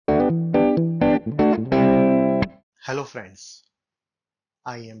Hello friends,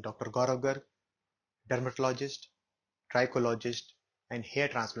 I am Dr. Gaurav Garg, dermatologist, trichologist and hair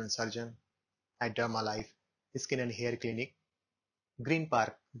transplant surgeon at Dermalife Skin and Hair Clinic, Green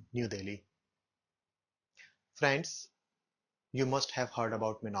Park, New Delhi. Friends, you must have heard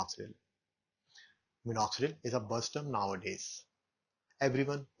about minoxidil. Minoxidil is a buzz term nowadays.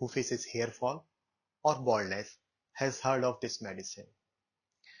 Everyone who faces hair fall or baldness has heard of this medicine.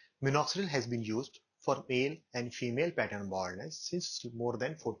 Minoxidil has been used for male and female pattern baldness since more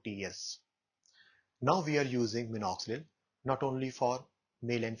than 40 years. Now we are using minoxidil not only for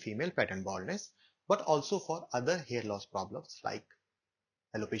male and female pattern baldness, but also for other hair loss problems like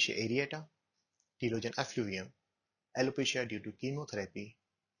alopecia areata, telogen effluvium, alopecia due to chemotherapy,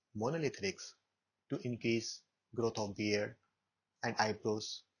 monolithics to increase growth of beard and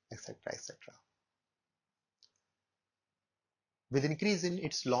eyebrows, etc. etc. With increase in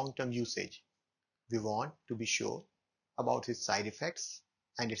its long-term usage, we want to be sure about its side effects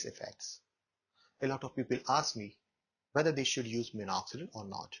and its effects. A lot of people ask me whether they should use minoxidil or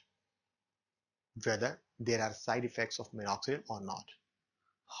not, whether there are side effects of minoxidil or not,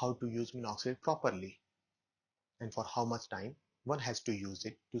 how to use minoxidil properly, and for how much time one has to use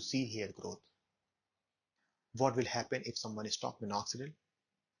it to see hair growth. What will happen if someone stops minoxidil,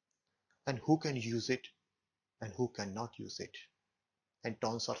 and who can use it and who cannot use it, and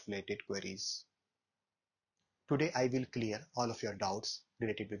tons of related queries. Today I will clear all of your doubts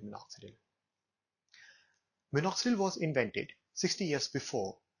related with minoxidil. Minoxidil was invented 60 years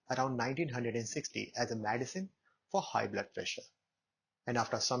before, around 1960, as a medicine for high blood pressure. And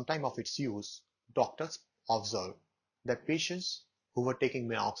after some time of its use, doctors observed that patients who were taking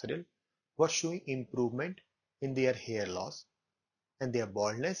minoxidil were showing improvement in their hair loss and their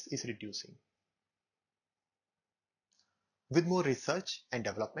baldness is reducing. With more research and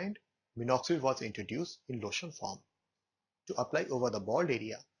development, minoxidil was introduced in lotion form to apply over the bald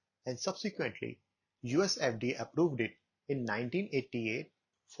area, and subsequently US FDA approved it in 1988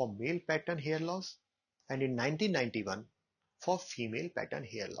 for male pattern hair loss and in 1991 for female pattern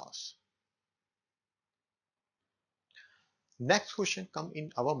hair loss. Next question come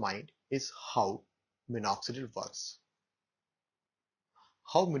in our mind is how minoxidil works.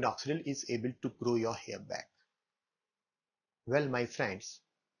 How minoxidil is able to grow your hair back. Well, my friends,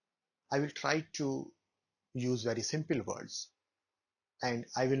 I will try to use very simple words and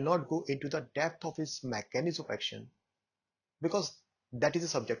I will not go into the depth of its mechanism of action because that is a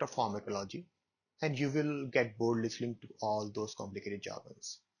subject of pharmacology and you will get bored listening to all those complicated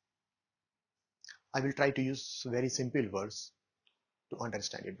jargons. I will try to use very simple words to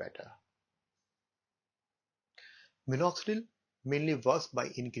understand it better. Minoxidil mainly works by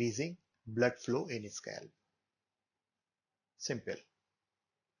increasing blood flow in scalp. Simple.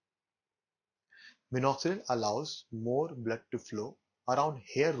 Minoxidil allows more blood to flow around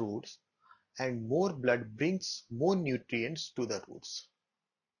hair roots and more blood brings more nutrients to the roots.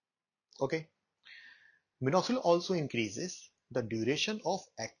 Okay. Minoxidil also increases the duration of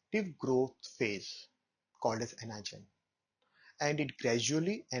active growth phase called as anagen, and it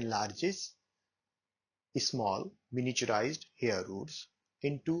gradually enlarges small miniaturized hair roots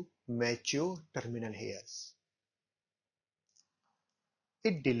into mature terminal hairs.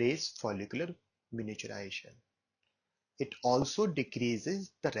 It delays follicular miniaturization. It also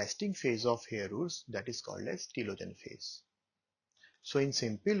decreases the resting phase of hair roots that is called as telogen phase. So in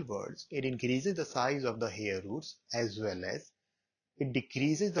simple words, it increases the size of the hair roots as well as it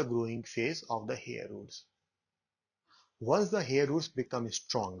decreases the growing phase of the hair roots. Once the hair roots become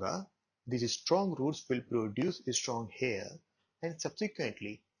stronger, these strong roots will produce strong hair and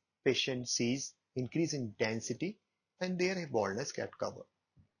subsequently patient sees increase in density and their baldness get covered.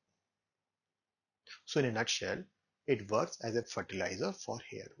 So in a nutshell, it works as a fertilizer for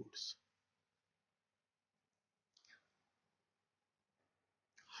hair roots.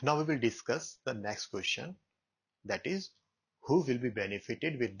 Now we will discuss the next question, that is, who will be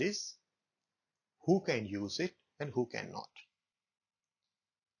benefited with this, who can use it and who cannot.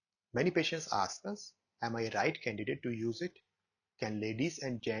 Many patients ask us, am I a right candidate to use it? Can ladies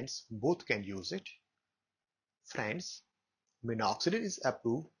and gents both can use it? Friends, minoxidil is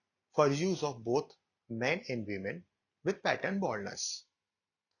approved for use of both men and women with pattern baldness.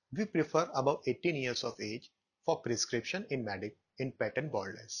 We prefer above 18 years of age for prescription in pattern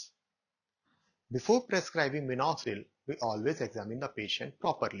baldness. Before prescribing minoxidil, we always examine the patient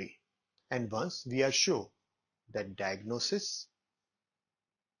properly, and once we are sure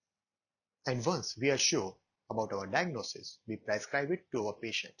about our diagnosis, we prescribe it to our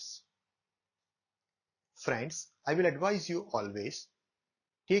patients. Friends, I will advise you always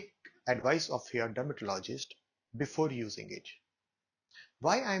take advice of your dermatologist before using it.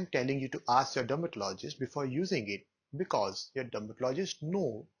 Why I am telling you to ask your dermatologist before using it? Because your dermatologist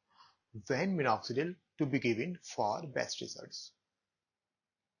know when minoxidil to be given for best results.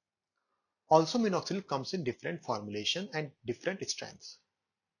 Also, minoxidil comes in different formulation and different strengths,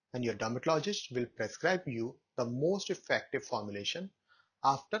 and your dermatologist will prescribe you the most effective formulation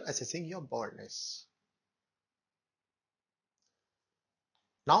after assessing your baldness.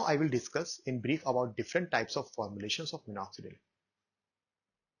 Now I will discuss in brief about different types of formulations of minoxidil.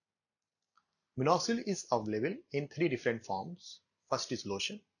 Minoxidil is available in three different forms. First is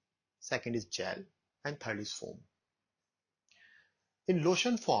lotion, second is gel, and third is foam. In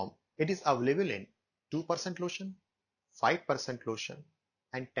lotion form, it is available in 2% lotion, 5% lotion,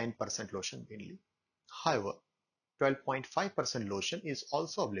 and 10% lotion mainly. However, 12.5% lotion is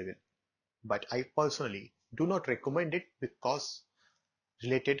also available, but I personally do not recommend it because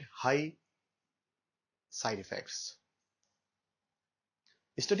related high side effects.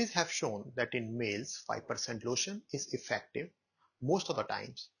 Studies have shown that in males 5% lotion is effective most of the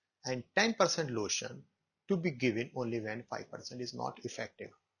times and 10% lotion to be given only when 5% is not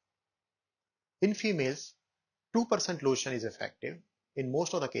effective. In females, 2% lotion is effective in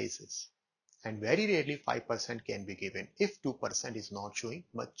most of the cases, and very rarely 5% can be given if 2% is not showing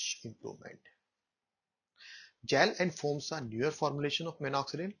much improvement. Gel and foams are newer formulation of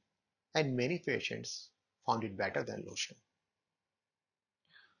minoxidil, and many patients found it better than lotion.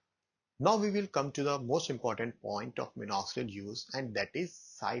 Now we will come to the most important point of minoxidil use, and that is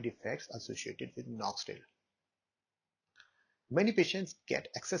side effects associated with minoxidil. Many patients get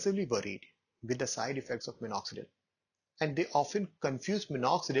excessively worried with the side effects of minoxidil, and they often confuse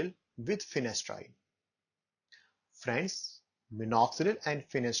minoxidil with finasteride. Friends, minoxidil and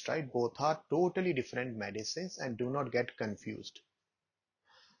finasteride both are totally different medicines, and do not get confused.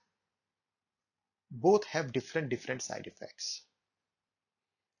 Both have different side effects.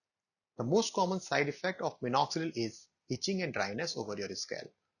 The most common side effect of minoxidil is itching and dryness over your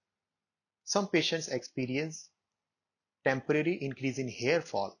scalp. Some patients experience temporary increase in hair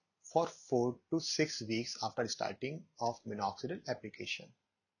fall for 4 to 6 weeks after starting of minoxidil application.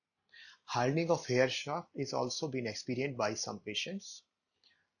 Hardening of hair shaft is also been experienced by some patients.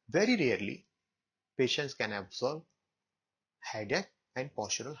 Very rarely, patients can observe headache and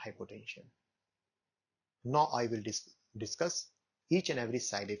postural hypotension. Now I will discuss each and every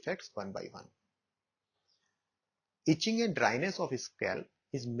side effects one by one. Itching and dryness of scalp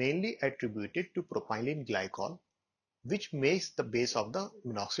is mainly attributed to propylene glycol, which makes the base of the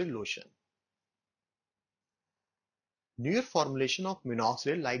minoxidil lotion. Newer formulation of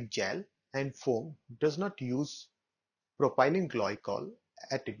minoxidil like gel and foam does not use propylene glycol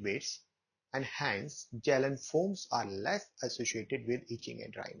at its base, and hence gel and foams are less associated with itching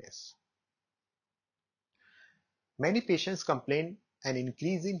and dryness. Many patients complain an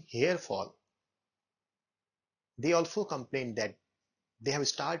increase in hair fall. They also complain that they have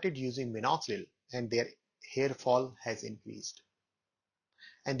started using minoxidil and their hair fall has increased.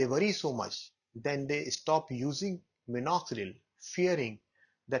 And they worry so much, then they stop using minoxidil, fearing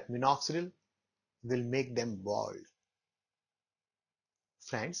that minoxidil will make them bald.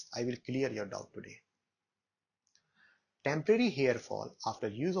 Friends, I will clear your doubt today. Temporary hair fall after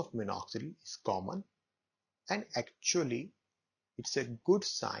use of minoxidil is common, and actually it's a good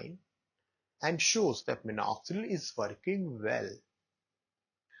sign and shows that minoxidil is working well.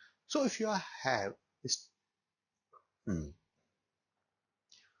 So if you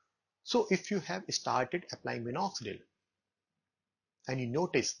have started applying minoxidil and you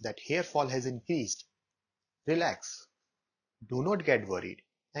notice that hair fall has increased, relax, do not get worried,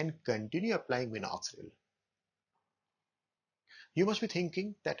 and continue applying minoxidil. You must be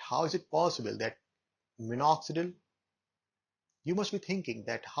thinking that how is it possible that minoxidil you must be thinking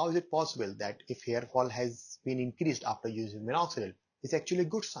that how is it possible that if hair fall has been increased after using minoxidil is actually a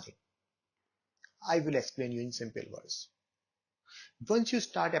good sign. I will explain you in simple words. Once you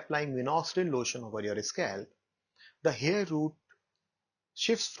start applying minoxidil lotion over your scalp, the hair root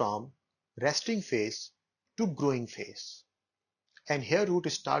shifts from resting phase to growing phase, and hair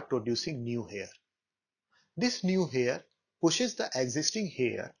root start producing new hair. This new hair pushes the existing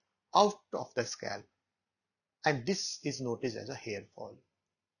hair out of the scalp, and this is noticed as a hair fall.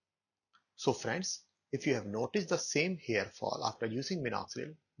 So friends, if you have noticed the same hair fall after using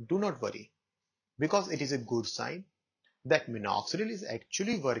minoxidil, do not worry, because it is a good sign that minoxidil is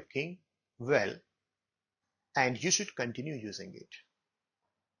actually working well and you should continue using it.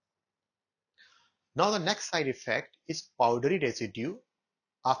 Now the next side effect is powdery residue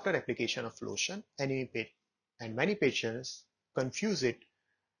after application of lotion, and many patients confuse it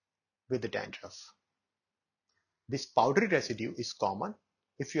with the dandruff. This powdery residue is common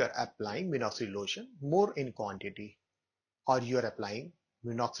if you are applying minoxidil lotion more in quantity, or you are applying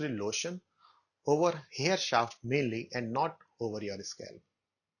minoxidil lotion over hair shaft mainly and not over your scalp.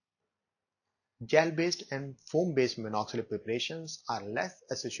 Gel-based and foam-based minoxidil preparations are less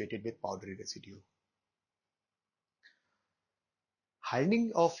associated with powdery residue.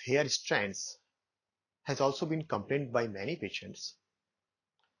 Hardening of hair strands has also been complained by many patients.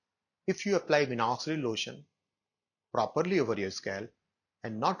 If you apply minoxidil lotion properly over your scalp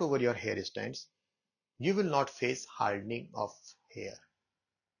and not over your hair strands, you will not face hardening of hair.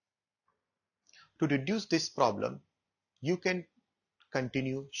 To reduce this problem, you can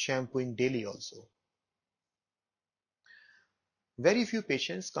continue shampooing daily also. Very few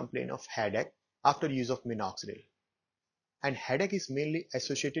patients complain of headache after use of minoxidil, and headache is mainly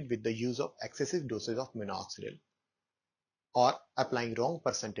associated with the use of excessive doses of minoxidil or applying wrong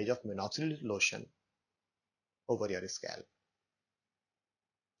percentage of minoxidil lotion over your scalp.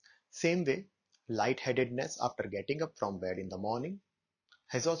 Same way, lightheadedness after getting up from bed in the morning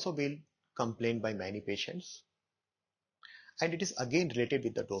has also been complained by many patients, and it is again related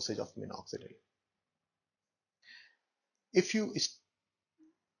with the dosage of minoxidil. If you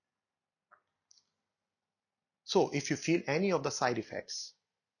feel any of the side effects,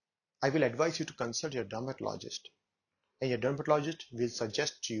 I will advise you to consult your dermatologist, and your dermatologist will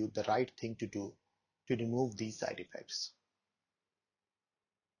suggest to you the right thing to do to remove these side effects.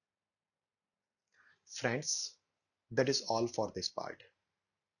 Friends, that is all for this part.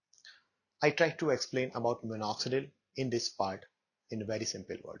 I tried to explain about minoxidil in this part in very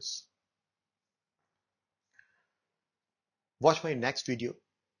simple words. Watch my next video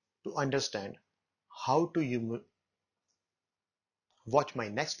to understand how to use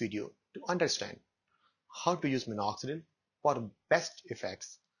minoxidil for best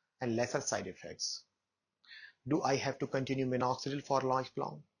effects and lesser side effects. Do I have to continue minoxidil for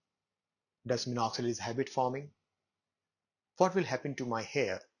lifelong? Does minoxidil is habit forming? What will happen to my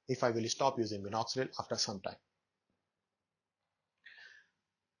hair if I will stop using minoxidil after some time?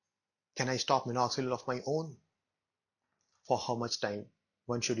 Can I stop minoxidil of my own? For how much time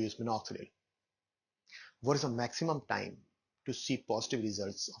one should use minoxidil? What is the maximum time to see positive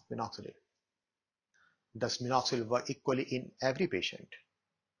results of minoxidil? Does minoxidil work equally in every patient?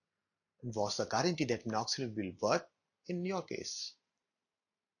 And what's the guarantee that minoxidil will work in your case?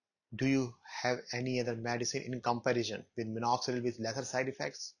 Do you have any other medicine in comparison with minoxidil with lesser side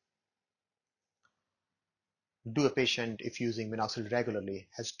effects? Do a patient, if using minoxidil regularly,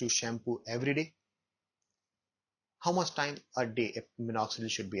 has to shampoo every day? How much time a day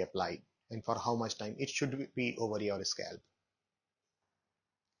minoxidil should be applied, and for how much time it should be over your scalp?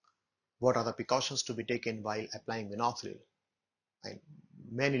 What are the precautions to be taken while applying minoxidil? And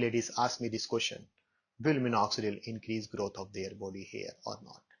many ladies ask me this question: will minoxidil increase growth of their body hair or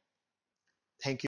not?